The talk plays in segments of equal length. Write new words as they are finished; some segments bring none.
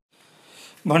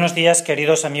Buenos días,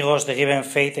 queridos amigos de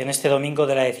GivenFaith, en este domingo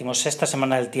de la 16ª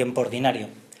semana del tiempo ordinario.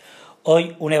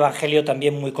 Hoy un evangelio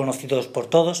también muy conocido por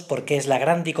todos porque es la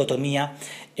gran dicotomía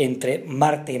entre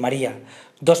Marta y María,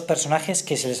 dos personajes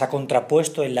que se les ha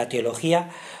contrapuesto en la teología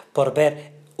por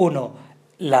ver uno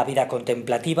la vida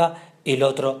contemplativa y el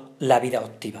otro la vida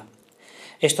activa.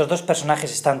 Estos dos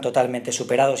personajes están totalmente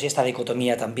superados y esta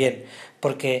dicotomía también,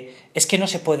 porque es que no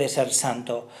se puede ser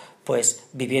santo pues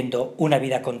viviendo una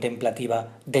vida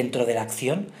contemplativa dentro de la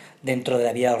acción, dentro de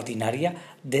la vida ordinaria,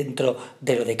 dentro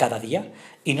de lo de cada día,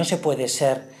 y no se puede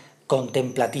ser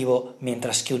contemplativo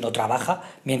mientras que uno trabaja,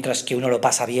 mientras que uno lo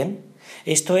pasa bien.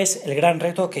 Esto es el gran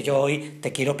reto que yo hoy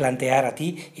te quiero plantear a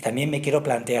ti y también me quiero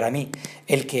plantear a mí,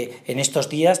 el que en estos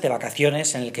días de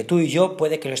vacaciones en el que tú y yo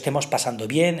puede que lo estemos pasando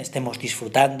bien, estemos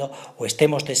disfrutando o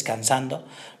estemos descansando,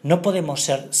 no podemos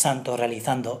ser santos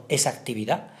realizando esa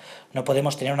actividad. No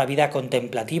podemos tener una vida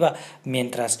contemplativa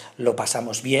mientras lo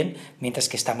pasamos bien, mientras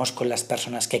que estamos con las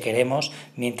personas que queremos,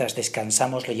 mientras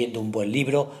descansamos leyendo un buen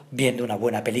libro, viendo una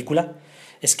buena película.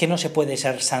 ¿Es que no se puede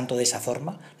ser santo de esa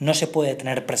forma? ¿No se puede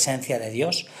tener presencia de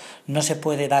Dios? ¿No se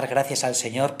puede dar gracias al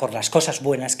Señor por las cosas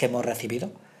buenas que hemos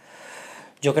recibido?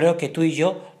 Yo creo que tú y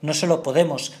yo no solo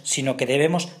podemos, sino que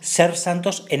debemos ser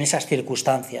santos en esas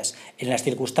circunstancias, en las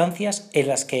circunstancias en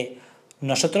las que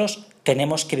nosotros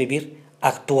tenemos que vivir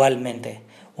actualmente.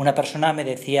 Una persona me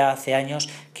decía hace años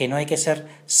que no hay que ser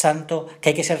santo, que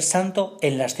hay que ser santo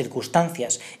en las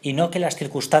circunstancias y no que las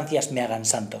circunstancias me hagan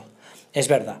santo. Es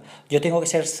verdad, yo tengo que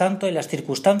ser santo en las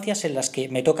circunstancias en las que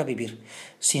me toca vivir,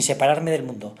 sin separarme del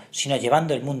mundo, sino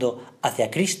llevando el mundo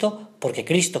hacia Cristo, porque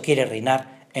Cristo quiere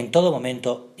reinar en todo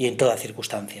momento y en toda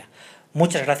circunstancia.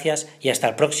 Muchas gracias y hasta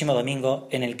el próximo domingo,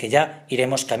 en el que ya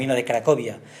iremos camino de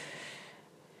Cracovia,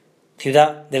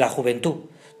 ciudad de la juventud,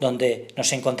 donde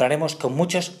nos encontraremos con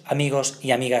muchos amigos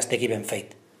y amigas de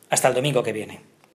GivenFaith. Hasta el domingo que viene.